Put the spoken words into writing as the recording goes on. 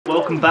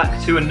welcome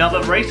back to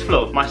another race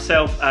vlog.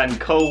 Myself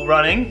and Cole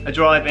running are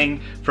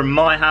driving from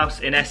my house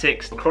in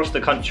Essex across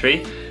the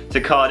country to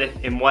Cardiff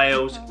in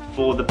Wales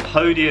for the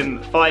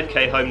Podium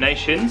 5k Home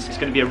Nations. It's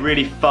going to be a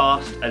really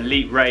fast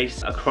elite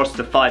race across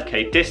the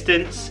 5k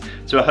distance.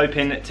 So we're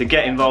hoping to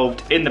get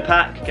involved in the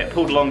pack, get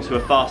pulled along to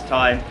a fast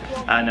time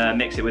and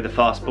mix it with the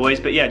fast boys.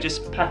 But yeah,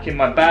 just packing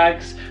my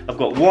bags. I've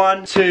got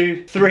 1,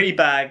 2, 3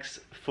 bags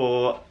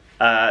for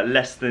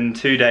less than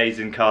 2 days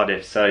in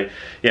Cardiff. So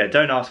yeah,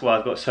 don't ask why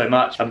I've got so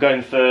much. I'm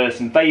going for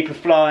some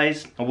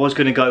Vaporflies. I was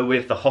going to go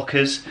with the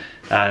Hockers,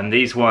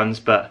 these ones,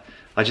 but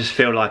I just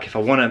feel like if I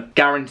want to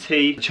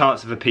guarantee the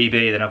chance of a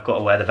PB, then I've got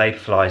to wear the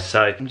Vaporflies.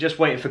 So I'm just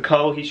waiting for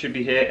Cole. He should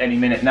be here any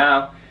minute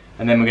now,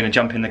 and then we're going to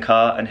jump in the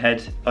car and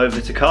head over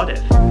to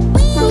Cardiff.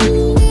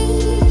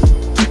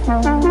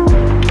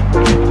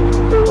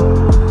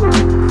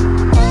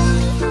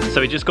 So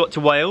we just got to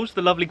Wales,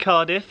 the lovely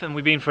Cardiff, and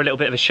we've been for a little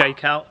bit of a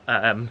shakeout.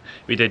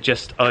 We did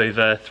just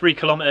over 3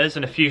 kilometres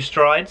and a few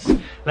strides.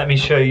 Let me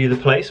show you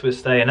the place we're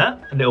staying at,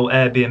 a little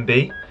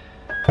Airbnb.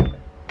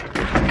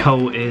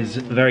 Cole is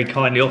very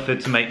kindly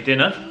offered to make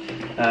dinner.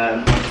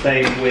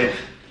 Staying with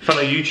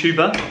fellow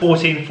YouTuber,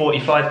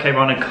 1445k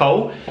runner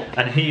Cole,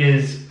 and he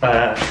is,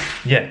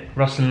 yeah,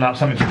 rustling out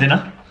something for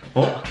dinner.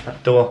 Oh,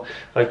 that door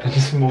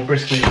opens more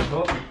briskly than I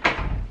thought.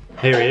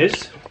 Here he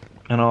is,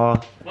 in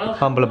our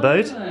humble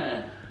abode.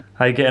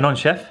 How you getting on,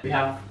 chef? We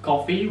have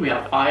coffee, we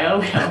have fire,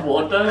 we have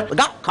water. We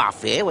got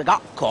coffee, we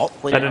got coke.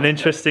 Had an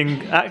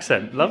interesting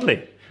accent,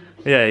 lovely.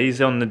 Yeah,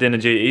 he's on the dinner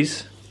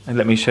duties. And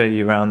let me show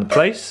you around the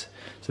place.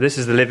 So this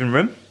is the living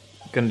room.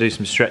 Gonna do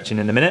some stretching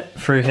in a minute.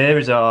 Through here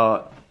is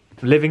our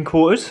living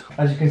quarters.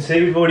 As you can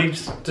see, we've already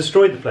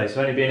destroyed the place.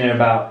 We've only been here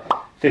about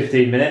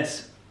 15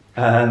 minutes.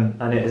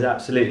 And it is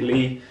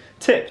absolutely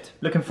tipped.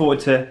 Looking forward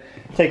to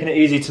taking it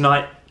easy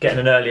tonight, getting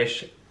an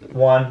early-ish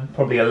one,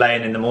 probably a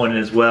lay-in in the morning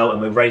as well, and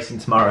we're racing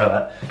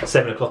tomorrow at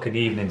 7 o'clock in the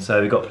evening,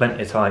 so we've got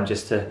plenty of time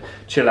just to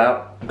chill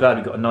out. I'm glad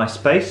we've got a nice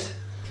space,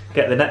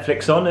 get the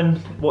Netflix on and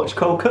watch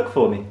Cole cook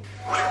for me.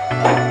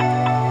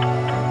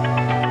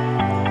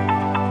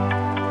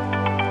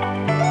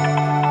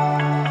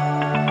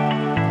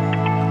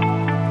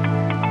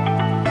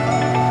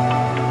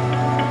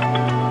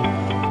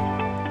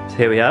 So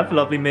here we have a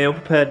lovely meal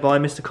prepared by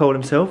Mr. Cole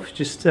himself,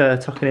 just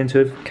tucking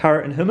into a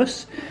carrot and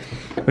hummus.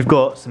 We've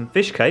got some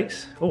fish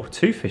cakes. Oh,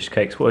 2 fish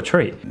cakes, what a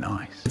treat.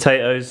 Nice.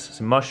 Potatoes,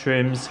 some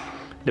mushrooms,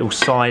 little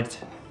side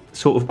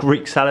sort of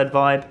Greek salad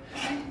vibe.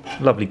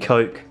 Lovely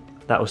Coke.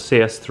 That will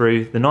see us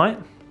through the night.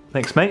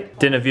 Thanks, mate.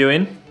 Dinner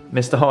viewing,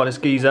 Mr. Harness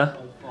Geezer.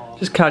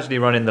 Just casually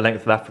running the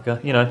length of Africa,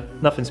 you know,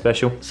 nothing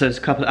special. So it's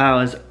a couple of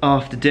hours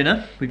after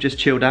dinner. We've just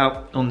chilled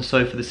out on the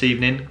sofa this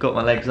evening, got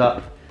my legs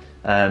up.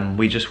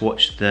 We just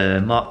watched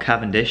the Mark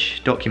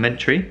Cavendish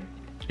documentary.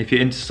 If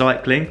you're into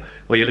cycling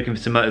or you're looking for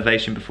some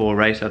motivation before a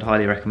race, I'd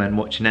highly recommend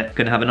watching it.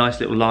 Gonna have a nice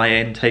little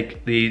lie-in,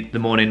 take the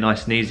morning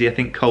nice and easy. I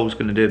think Cole's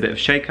gonna do a bit of a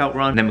shakeout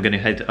run. Then we're gonna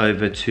head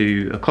over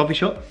to a coffee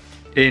shop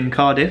in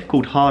Cardiff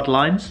called Hard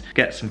Lines,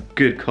 get some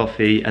good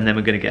coffee, and then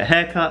we're gonna get a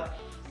haircut,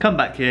 come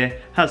back here,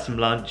 have some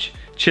lunch,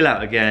 chill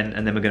out again,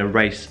 and then we're gonna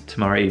race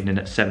tomorrow evening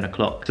at 7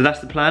 o'clock. So that's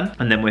the plan,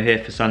 and then we're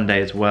here for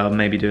Sunday as well,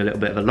 maybe do a little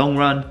bit of a long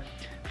run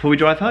before we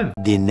drive home.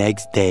 The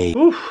next day.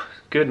 Oof,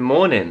 good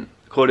morning.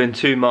 According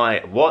to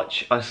my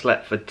watch, I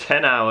slept for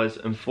 10 hours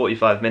and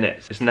 45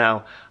 minutes. It's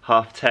now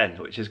 10:30,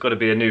 which has got to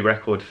be a new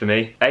record for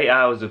me. 8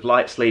 hours of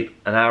light sleep,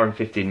 an hour and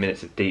 15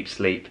 minutes of deep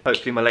sleep.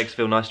 Hopefully my legs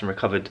feel nice and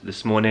recovered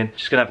this morning.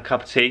 Just gonna have a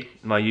cup of tea,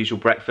 my usual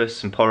breakfast,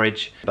 some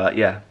porridge. But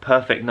yeah,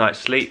 perfect night's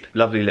sleep.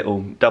 Lovely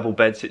little double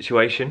bed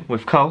situation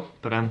with Cole.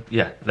 But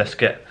yeah, let's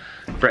get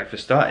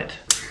breakfast started.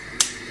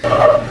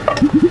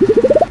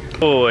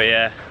 Oh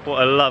yeah,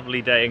 what a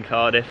lovely day in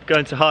Cardiff.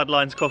 Going to Hard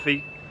Lines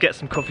Coffee. Get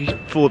some coffee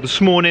for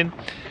this morning,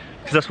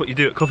 because that's what you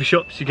do at coffee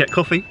shops, you get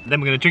coffee, then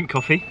we're going to drink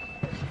coffee,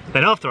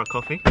 then after our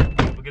coffee,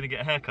 we're going to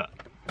get a haircut,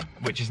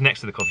 which is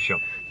next to the coffee shop.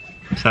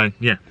 So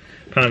yeah,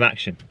 plan of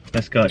action,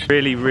 let's go.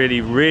 Really,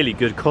 really, really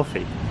good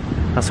coffee.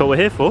 That's what we're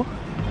here for,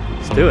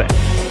 let's do it.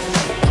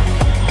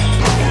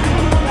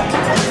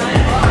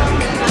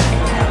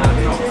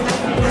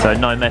 So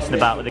no messing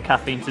about with the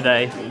caffeine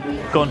today,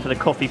 gone for the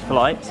coffee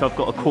flight, so I've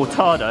got a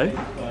cortado,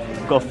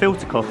 I've got a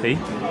filter coffee,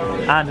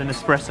 and an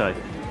espresso.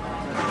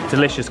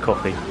 Delicious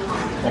coffee.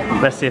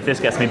 Let's see if this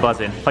gets me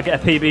buzzing. If I get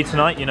a PB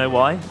tonight, you know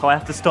why. If I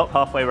have to stop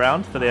halfway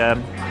around for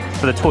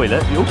the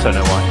toilet, you also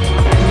know why.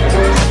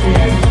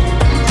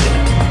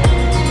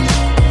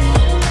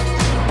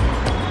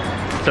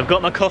 So I've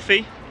got my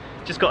coffee.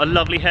 Just got a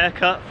lovely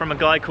haircut from a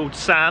guy called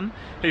Sam,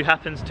 who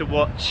happens to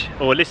watch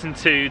or listen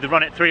to the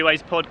Run It Three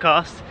Ways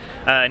podcast,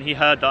 and he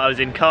heard that I was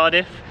in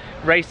Cardiff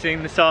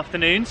racing this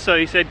afternoon, so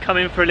he said come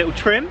in for a little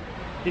trim.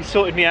 He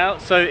sorted me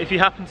out, so if you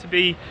happen to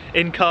be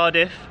in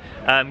Cardiff,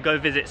 go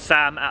visit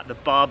Sam at the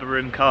Barber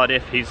Room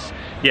Cardiff. He's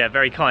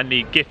very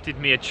kindly gifted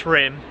me a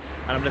trim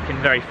and I'm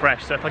looking very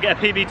fresh. So if I get a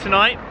PB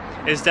tonight,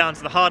 it's down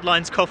to the Hard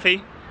Lines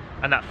coffee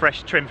and that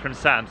fresh trim from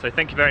Sam. So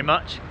thank you very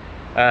much.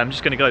 I'm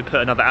just going to go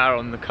put another hour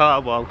on the car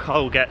while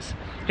Cole gets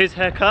his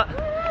haircut,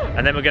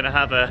 and then we're going to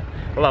have a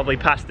lovely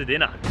pasta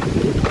dinner.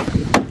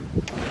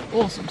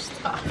 Awesome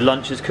stuff.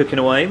 Lunch is cooking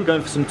away. We're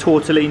going for some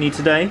tortellini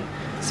today,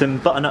 some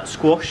butternut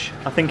squash,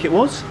 I think it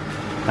was.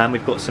 And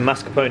we've got some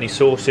mascarpone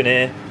sauce in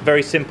here.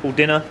 Very simple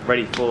dinner,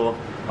 ready for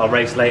our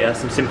race later.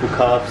 Some simple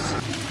carbs.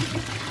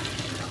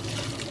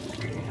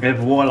 And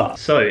voila.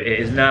 So it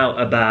is now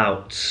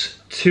about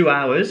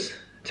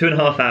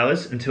 2.5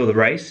 hours until the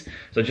race.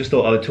 So I just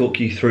thought I would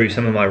talk you through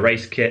some of my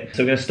race kit.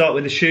 So we're going to start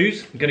with the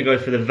shoes. I'm going to go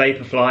for the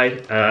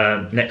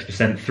Vaporfly Next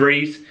Percent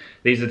 3s.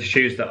 These are the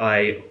shoes that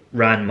I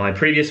ran my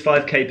previous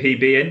 5k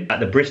PB in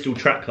at the Bristol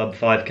Track Club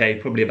 5k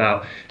probably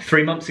about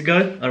 3 months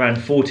ago. I ran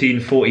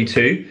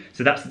 14:42,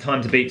 so that's the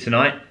time to beat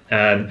tonight.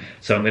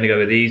 So I'm going to go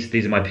with these.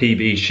 These are my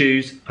PB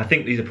shoes. I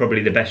think these are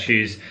probably the best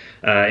shoes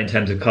in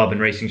terms of carbon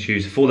racing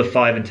shoes for the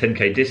 5 and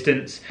 10k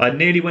distance. I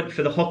nearly went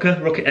for the Hoka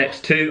Rocket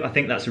X2. I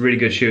think that's a really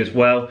good shoe as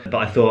well, but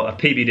I thought I've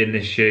PB'd in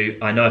this shoe.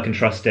 I know I can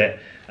trust it,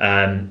 so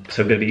I'm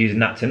going to be using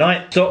that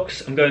tonight.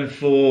 Socks, I'm going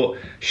for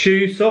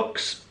shoe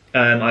socks.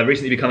 I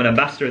recently become an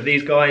ambassador of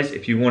these guys.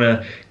 If you want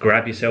to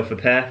grab yourself a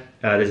pair,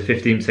 there's a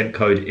 15%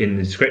 code in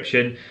the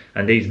description,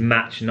 and these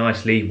match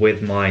nicely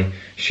with my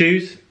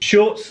shoes.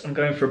 Shorts, I'm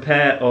going for a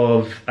pair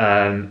of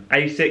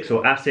Asics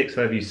or Asics,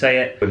 however you say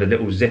it, with a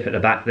little zip at the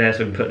back there,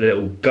 so I can put the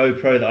little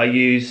GoPro that I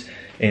use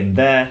in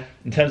there.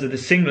 In terms of the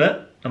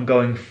singlet, I'm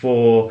going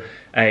for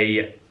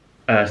a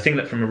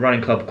singlet from a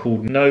running club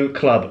called No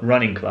Club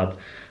Running Club.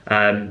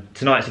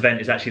 Tonight's event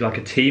is actually like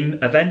a team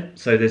event,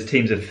 so there's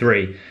teams of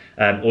 3.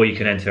 Or you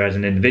can enter as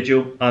an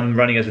individual. I'm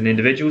running as an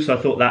individual, so I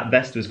thought that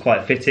vest was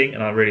quite fitting,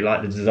 and I really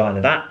like the design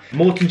of that.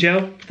 Morton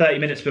gel, 30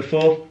 minutes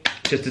before,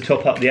 just to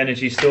top up the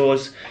energy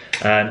stores.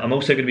 I'm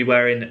also going to be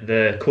wearing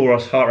the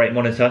Coros heart rate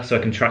monitor, so I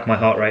can track my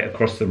heart rate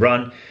across the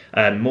run,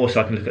 more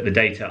so I can look at the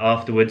data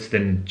afterwards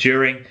than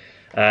during.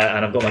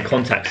 And I've got my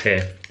contacts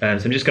here, so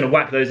I'm just going to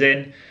whack those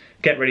in,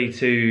 get ready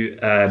to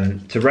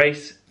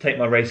race, take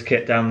my race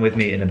kit down with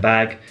me in a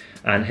bag,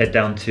 and head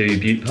down to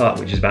Butte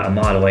Park, which is about a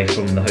mile away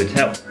from the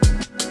hotel.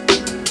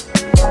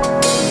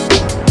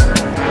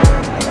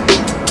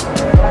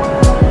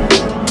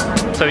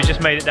 So we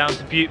just made it down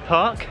to Butte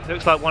Park.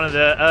 Looks like one of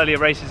the earlier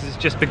races has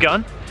just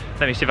begun.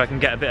 Let me see if I can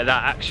get a bit of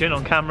that action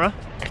on camera.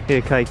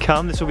 Here they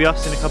come. This will be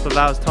us in a couple of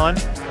hours' time.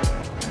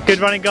 Good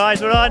running,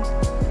 guys. Well done.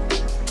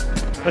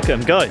 Look at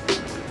them go.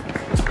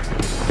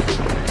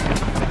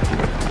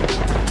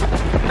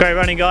 Great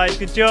running, guys.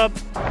 Good job.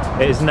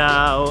 It is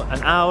now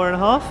an hour and a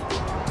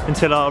half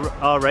until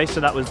our race. So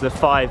that was the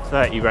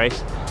 5:30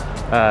 race.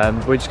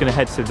 We're just going to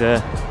head to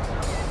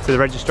the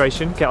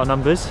registration, get our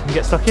numbers, and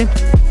get stuck in.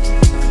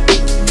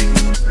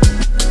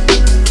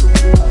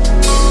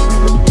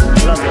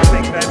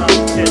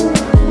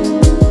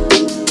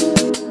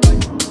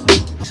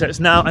 So it's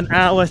now an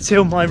hour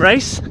till my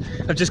race.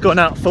 I've just gone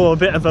out for a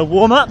bit of a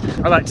warm-up.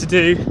 I like to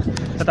do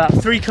about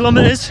 3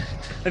 kilometers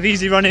of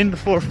easy running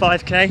before a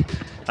 5k.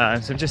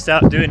 So I'm just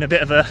out doing a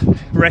bit of a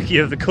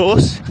recce of the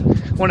course.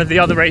 One of the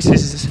other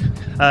races is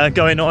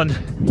going on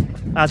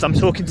as I'm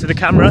talking to the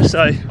camera,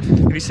 so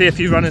if you see a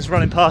few runners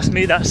running past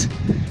me,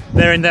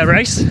 they're in their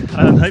race.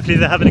 Hopefully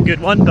they're having a good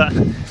one, but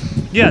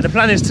yeah, the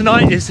plan is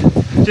tonight is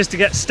just to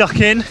get stuck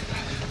in,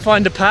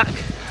 find a pack,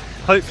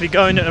 hopefully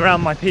going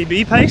around my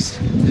PB pace,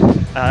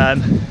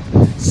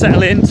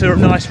 settle into a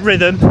nice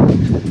rhythm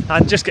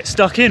and just get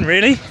stuck in,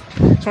 really.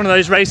 It's one of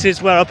those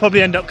races where I'll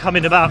probably end up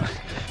coming about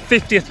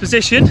 50th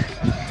position,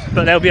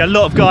 but there'll be a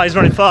lot of guys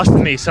running faster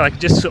than me, so I can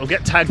just sort of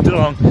get tagged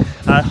along,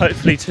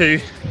 hopefully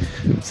to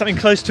something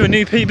close to a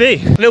new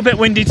PB. A little bit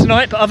windy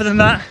tonight, but other than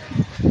that,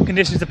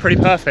 conditions are pretty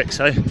perfect,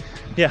 so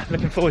yeah,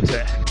 looking forward to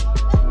it.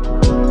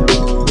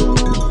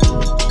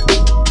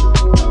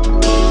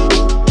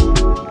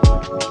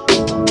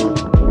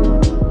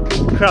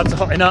 Crowds are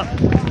hotting up.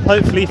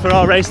 Hopefully for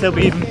our race there'll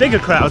be even bigger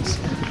crowds.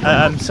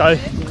 So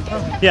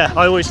yeah,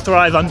 I always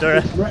thrive under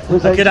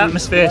a good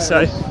atmosphere,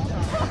 so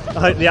I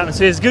hope the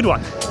atmosphere is a good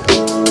one.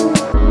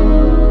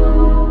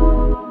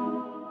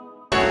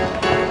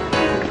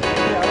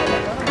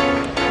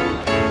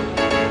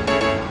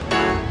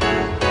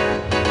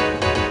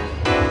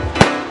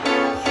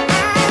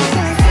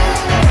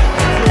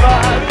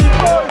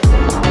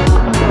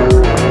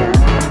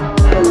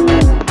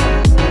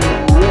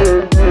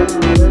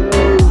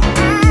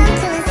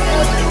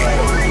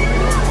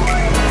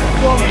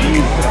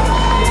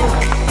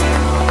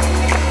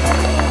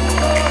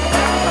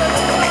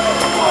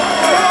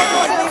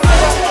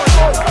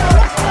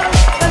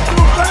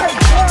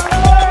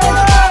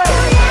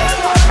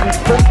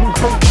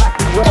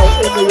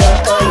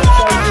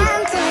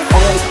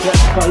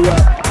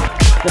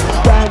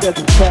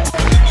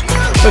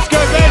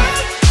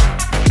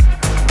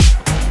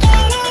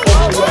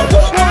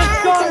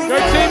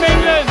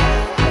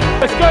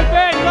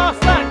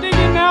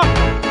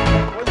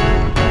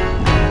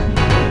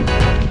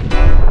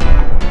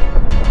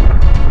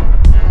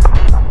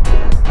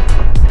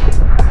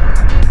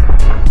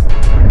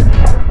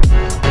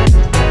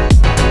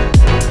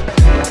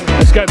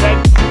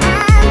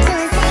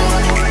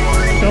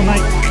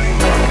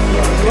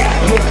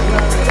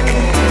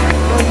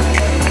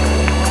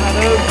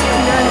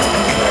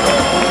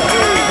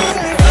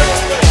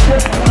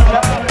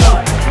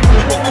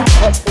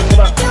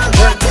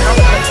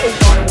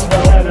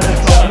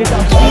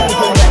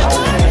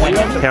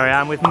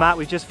 And with Matt,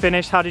 we've just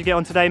finished. How did you get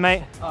on today,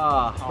 mate?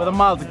 With a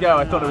mile to go,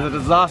 I thought it was a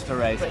disaster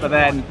race, but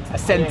then a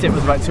scent tip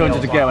was about 200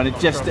 to go and it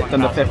just sticked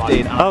under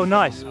 15. Oh,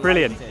 nice,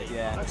 brilliant.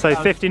 Yeah. So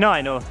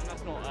 59 or?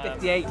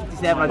 58,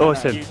 57, I don't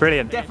Awesome, know.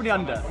 brilliant. Definitely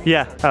under.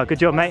 Yeah, oh, good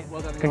job, mate.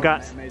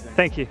 Congrats.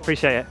 Thank you,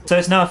 appreciate it. So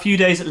it's now a few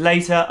days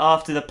later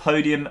after the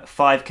podium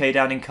 5K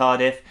down in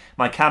Cardiff.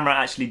 My camera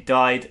actually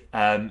died,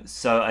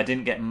 so I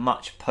didn't get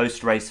much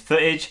post-race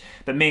footage.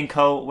 But me and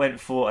Cole went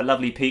for a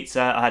lovely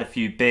pizza. I had a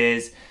few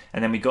beers,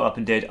 and then we got up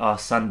and did our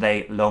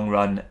Sunday long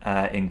run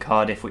in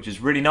Cardiff, which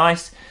was really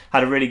nice.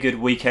 Had a really good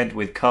weekend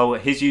with Cole.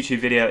 His YouTube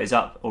video is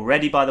up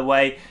already, by the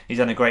way. He's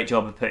done a great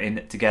job of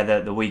putting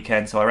together the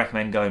weekend, so I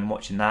recommend going and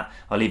watching that.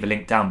 I'll leave a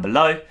link down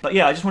below. But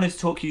yeah, I just wanted to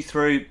talk you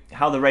through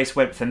how the race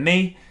went for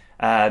me,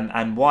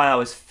 and why I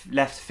was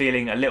left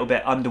feeling a little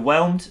bit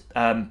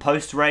underwhelmed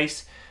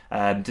post-race.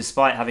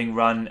 Despite having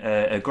run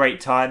a great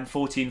time,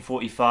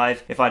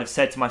 14:45. If I'd have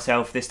said to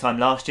myself this time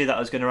last year that I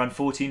was going to run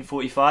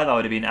 14:45, I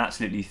would have been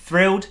absolutely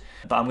thrilled.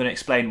 But I'm going to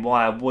explain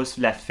why I was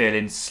left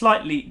feeling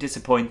slightly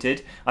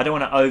disappointed. I don't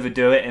want to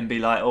overdo it and be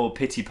like, oh,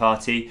 pity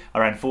party, I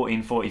ran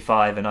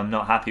 14:45 and I'm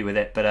not happy with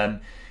it.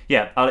 But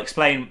yeah, I'll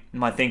explain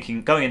my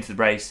thinking going into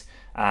the race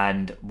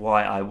and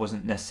why I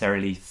wasn't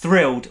necessarily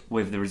thrilled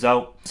with the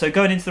result. So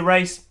going into the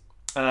race,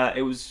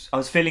 I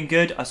was feeling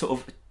good. I sort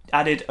of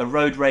added a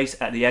road race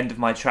at the end of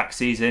my track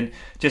season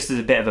just as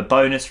a bit of a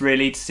bonus,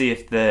 really, to see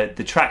if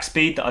the track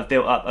speed that I've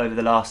built up over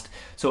the last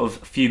sort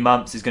of few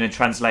months is going to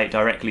translate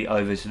directly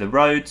over to the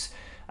roads.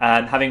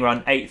 Having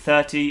run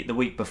 8:30 the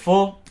week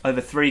before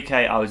over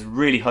 3K, I was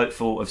really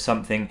hopeful of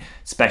something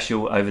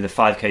special over the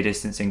 5K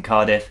distance in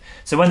Cardiff.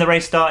 So when the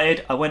race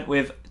started, I went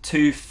with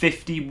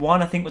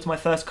 2:51, I think was my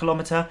first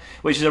kilometre,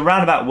 which is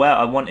around about where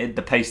I wanted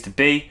the pace to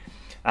be.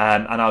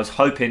 And I was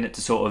hoping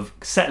to sort of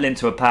settle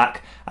into a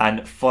pack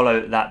and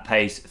follow that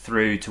pace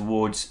through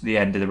towards the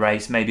end of the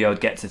race. Maybe I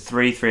would get to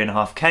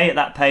 3.5K at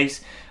that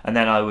pace, and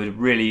then I would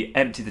really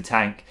empty the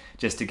tank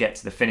just to get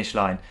to the finish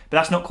line. But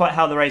that's not quite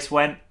how the race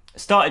went.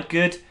 It started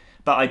good,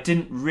 but I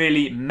didn't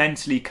really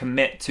mentally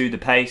commit to the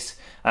pace.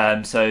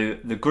 So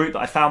the group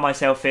that I found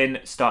myself in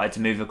started to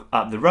move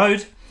up the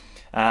road,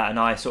 and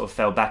I sort of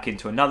fell back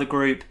into another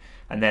group,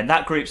 and then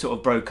that group sort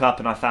of broke up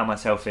and I found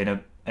myself in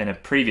a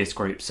previous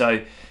group.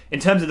 So in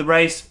terms of the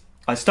race,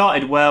 I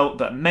started well,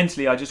 but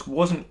mentally I just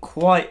wasn't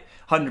quite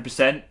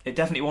 100%. It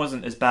definitely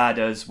wasn't as bad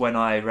as when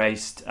I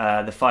raced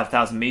the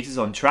 5,000 meters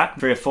on track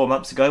 3 or 4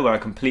 months ago, where I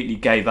completely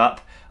gave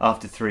up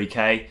after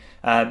 3K.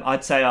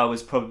 I'd say I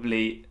was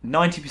probably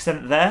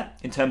 90% there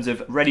in terms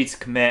of ready to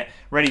commit,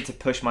 ready to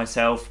push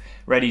myself,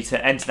 ready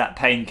to enter that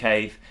pain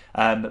cave.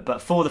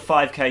 But for the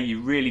 5K, you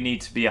really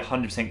need to be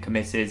 100%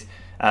 committed.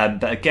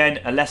 But again,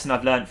 a lesson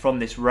I've learned from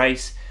this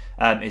race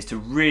is to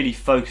really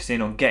focus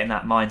in on getting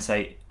that mind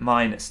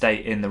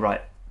state in the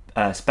right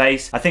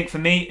space. I think for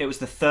me, it was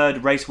the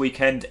 3rd race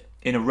weekend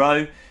in a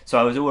row, so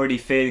I was already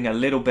feeling a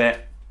little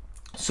bit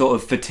sort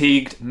of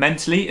fatigued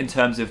mentally in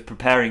terms of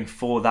preparing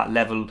for that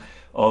level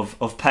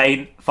of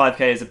pain.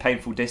 5K is a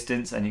painful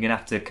distance and you're gonna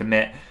have to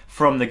commit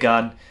from the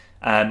gun,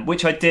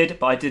 which I did,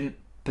 but I didn't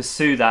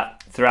pursue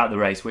that throughout the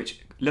race,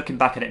 which, looking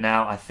back at it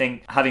now, I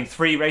think having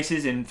 3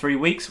 races in 3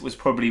 weeks was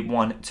probably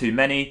one too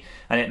many,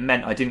 and it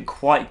meant I didn't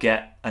quite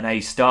get an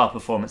A-star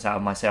performance out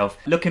of myself.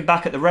 Looking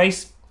back at the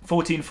race,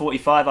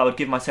 14:45, I would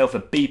give myself a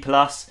B+.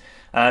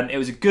 It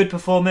was a good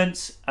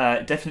performance,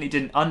 definitely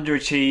didn't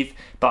underachieve,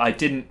 but I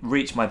didn't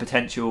reach my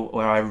potential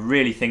where I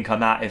really think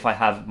I'm at if I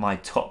have my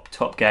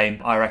top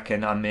game. I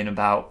reckon I'm in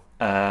about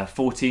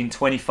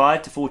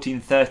 14:25 to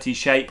 14:30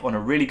 shape on a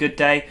really good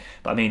day,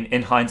 but I mean,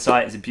 in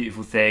hindsight, it's a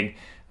beautiful thing,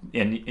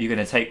 and you're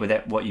going to take with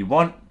it what you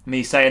want,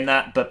 me saying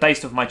that. But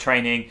based off my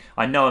training,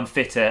 I know I'm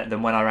fitter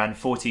than when I ran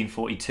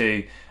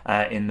 14:42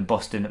 in the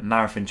Boston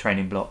Marathon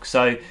training block.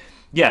 So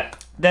yeah,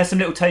 there's some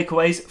little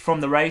takeaways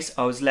from the race.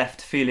 I was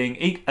left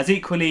feeling as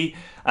equally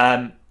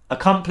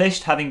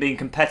accomplished, having been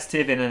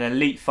competitive in an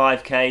elite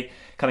 5K,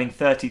 coming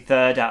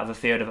 33rd out of a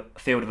field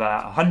of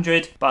about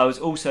 100, but I was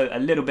also a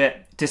little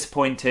bit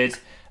disappointed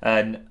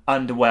and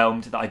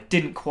underwhelmed that I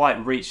didn't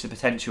quite reach the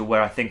potential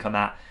where I think I'm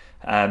at.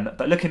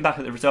 But looking back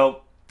at the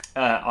result,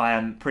 I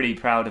am pretty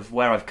proud of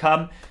where I've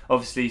come.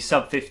 Obviously,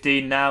 sub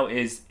 15 now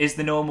is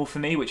the normal for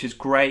me, which is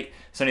great.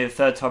 It's only the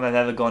 3rd time I've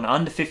ever gone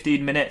under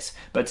 15 minutes,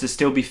 but to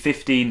still be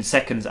 15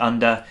 seconds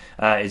under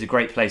is a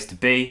great place to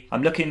be.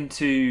 I'm looking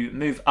to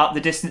move up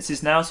the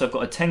distances now, so I've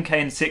got a 10K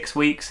in 6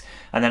 weeks,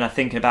 and then I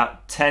think in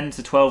about 10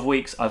 to 12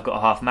 weeks I've got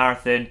a half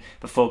marathon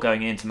before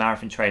going into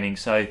marathon training.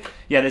 So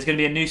yeah, there's going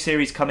to be a new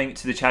series coming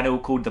to the channel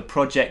called the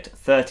Project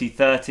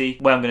 3030,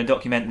 where I'm going to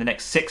document the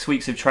next 6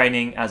 weeks of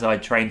training as I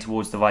train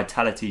towards the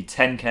Vitality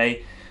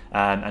 10K,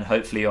 and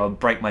hopefully I'll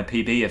break my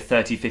PB of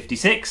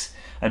 30:56.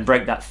 and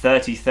break that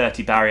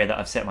 30-30 barrier that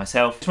I've set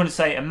myself. Just want to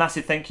say a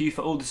massive thank you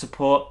for all the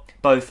support,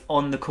 both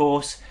on the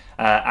course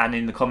and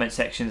in the comment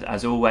sections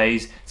as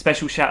always.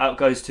 Special shout out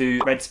goes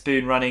to Red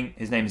Spoon Running.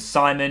 His name is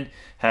Simon.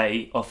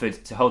 He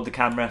offered to hold the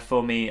camera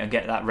for me and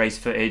get that race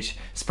footage,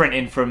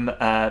 sprinting from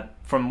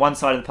one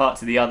side of the park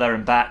to the other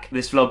and back.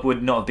 This vlog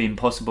would not have been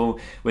possible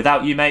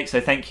without you, mate, so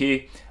thank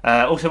you.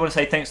 Also want to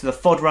say thanks to the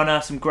FOD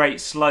runner, some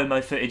great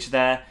slow-mo footage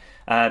there.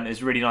 It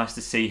was really nice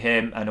to see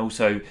him, and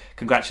also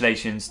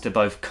congratulations to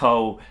both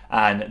Cole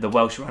and the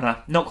Welsh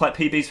runner. Not quite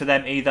PBs for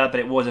them either, but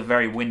it was a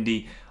very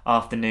windy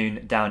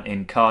afternoon down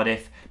in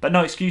Cardiff. But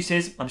no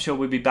excuses, I'm sure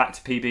we'll be back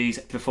to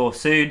PBs before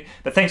soon.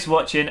 But thanks for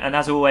watching, and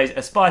as always,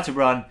 aspire to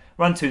run,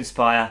 run to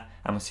inspire,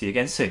 and we'll see you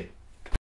again soon.